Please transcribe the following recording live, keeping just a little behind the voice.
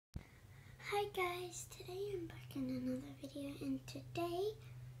Hi guys, today I'm back in another video, and today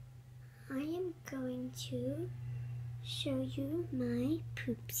I am going to show you my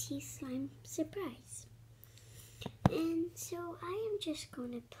Poopsie slime surprise. And so I am just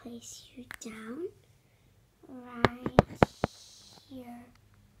going to place you down right here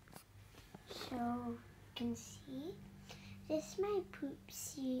so you can see. This is my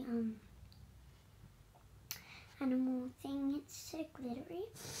Poopsie animal thing. It's so glittery.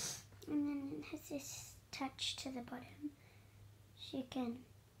 And then it has this touch to the bottom, so you can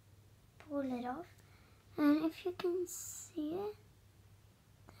pull it off. And if you can see it,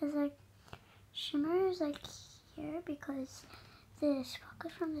 there's like shimmers like here because the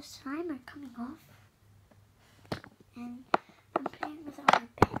sparkles from the slime are coming off. And I'm playing with it on my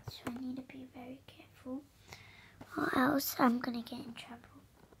bed, so I need to be very careful, or else I'm gonna get in trouble.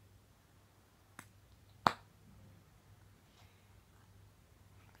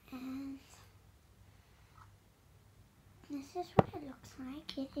 And this is what it looks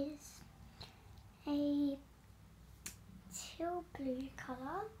like. It is a teal blue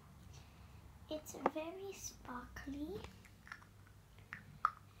color. It's very sparkly,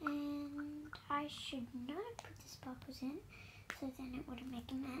 and I should not put the sparkles in, so then it wouldn't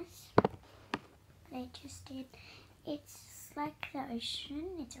make a mess. But I just did. It's like the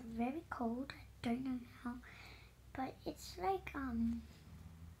ocean. It's very cold. I don't know how, but it's like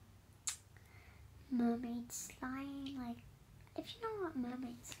mermaid slime. Like, if you know what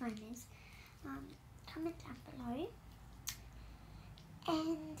mermaid slime is, comment down below.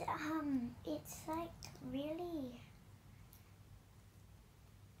 And it's like really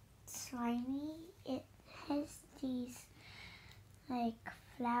slimy. It has these like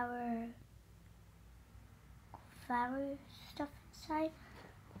flower stuff inside,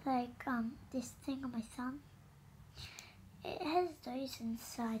 like this thing on my thumb. It has those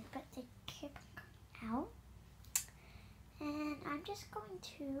inside, but they keep coming out. And I'm just going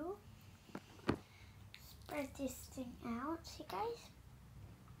to spread this thing out. See guys?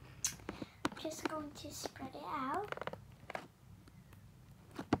 I'm just going to spread it out.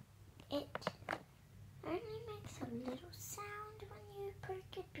 It only makes a little sound when you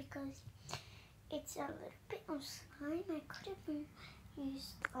poke it because it's a little bit of slime. I could have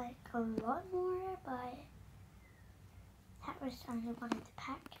used like a lot more, but that was only one in the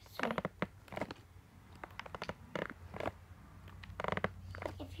pack. So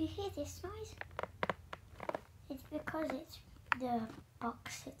if you hear this noise, it's because it's the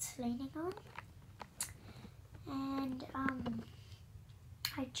box it's leaning on. And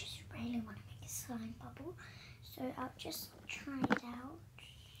I just really want to make a slime bubble, so I'll just try it out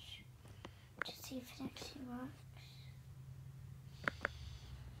to see if it actually works.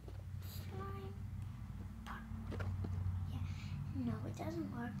 Slime bubble. Yeah, no, it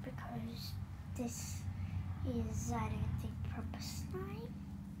doesn't work because this is, I don't think, proper slime.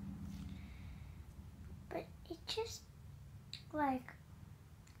 But it just like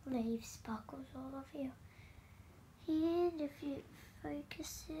leaves sparkles all over your hand. If you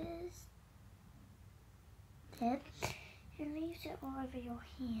focuses there, it leaves it all over your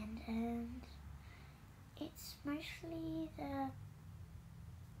hand, and it's mostly the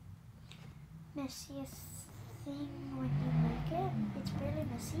messiest thing when you make it. It's really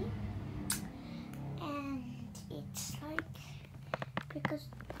messy, and it's like, because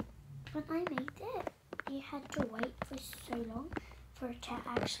when I made it, you had to wait for so long for it to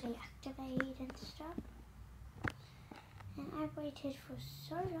actually activate and stuff. And I waited for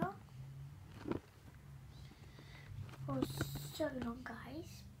so long.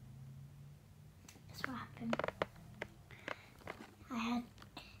 Guys. That's what happened.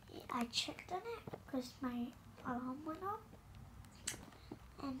 I checked on it because my alarm went off,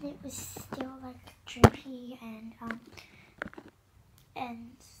 and it was still like drippy and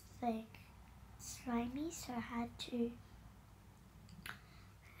like slimy, so I had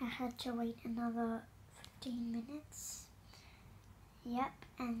to wait another 15 minutes. Yep,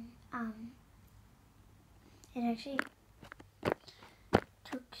 and it actually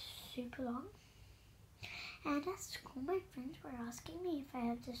took super long. And at school, my friends were asking me if I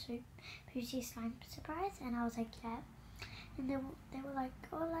had the Poopsie slime surprise, and I was like, yeah. And they were like,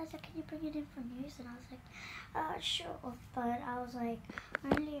 oh Liza, can you bring it in for news? And I was like, sure. But I was like,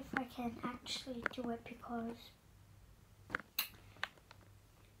 only if I can actually do it because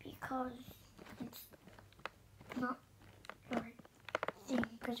it's not the right thing,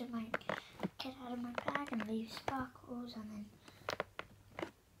 because it might get out of my bag and leave sparkles, and then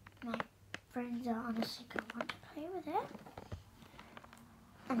my friends are honestly going to want to play with it,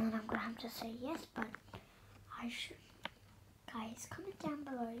 and then I'm going to have to say yes, but I should. Guys, comment down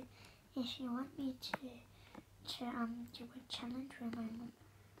below if you want me to do a challenge where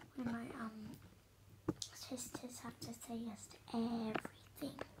my sisters have to say yes to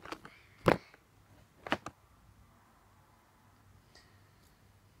everything.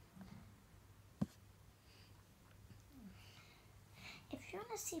 If you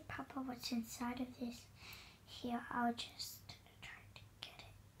want to see proper what's inside of this here, I'll just try to get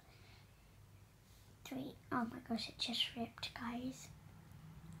it. Oh my gosh, it just ripped, guys.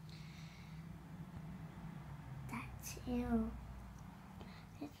 That's ill.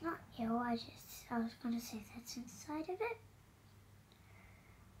 It's not ill, I was gonna say that's inside of it.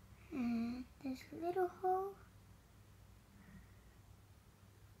 And there's a little hole.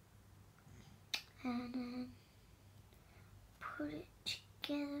 And then put it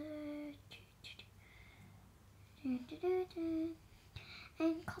together.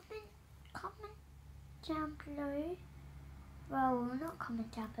 And comment down below. Well, not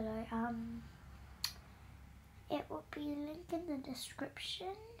comment down below. It will be linked in the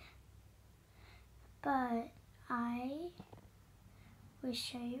description. But I will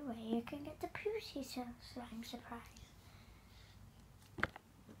show you where you can get the Poopsie slime surprise.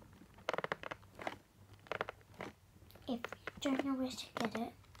 If you don't know where to get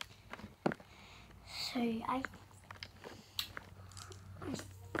it, so I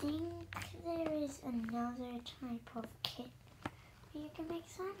think there is another type of kit where you can make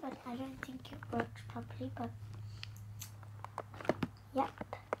slime, but I don't think it works properly. But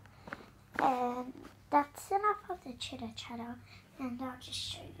yep, and that's enough of the chitter chatter, and I'll just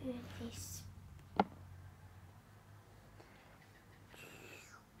show you this.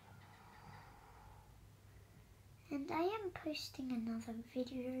 And I am posting another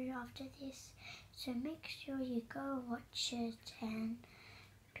video after this, so make sure you go watch it and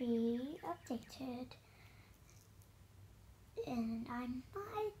be updated. And I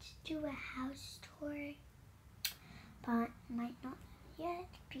might do a house tour, but might not yet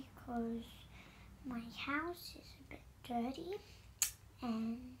because my house is a bit dirty,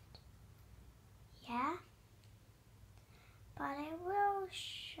 and yeah, but I will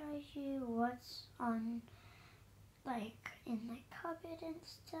show you what's on, like in the cupboard and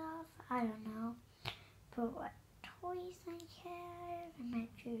stuff. I don't know, but what toys I have, I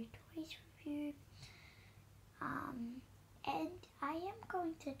might do a toys review. And I am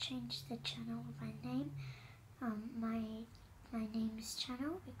going to change the channel of my name, my name's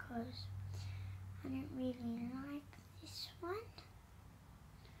channel, because I don't really like this one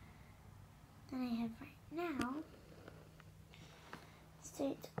that I have right now.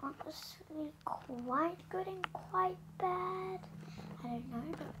 So it's honestly quite good and quite bad. I don't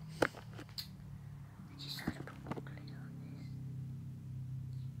know, but I just gotta put more glitter on this.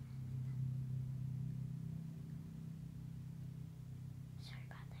 Sorry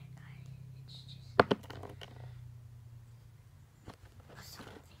about that, guys. It's just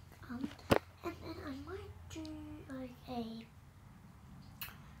something. And then I might do like a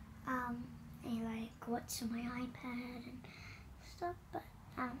like what's on my iPad and stuff, but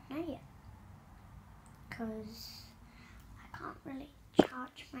I don't know yet, because I can't really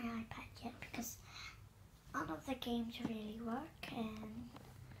charge my iPad yet because none of the games really work, and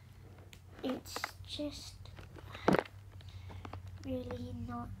it's just really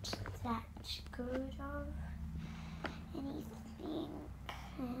not that good of anything,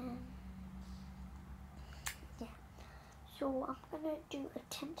 and yeah, so I'm gonna do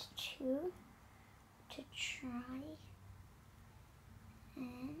attempt 2 to try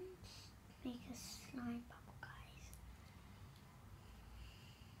and make a slime bubble, guys.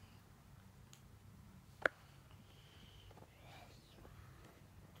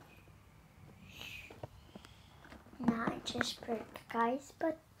 Now I just broke, guys,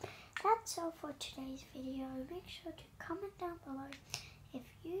 but that's all for today's video. Make sure to comment down below if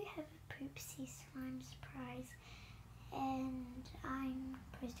you have a Poopsie slime surprise, and I'm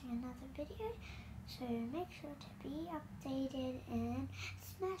posting another video, so make sure to be updated and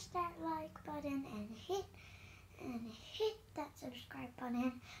smash that like button and hit that subscribe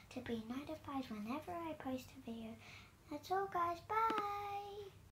button to be notified whenever I post a video. That's all, guys. Bye.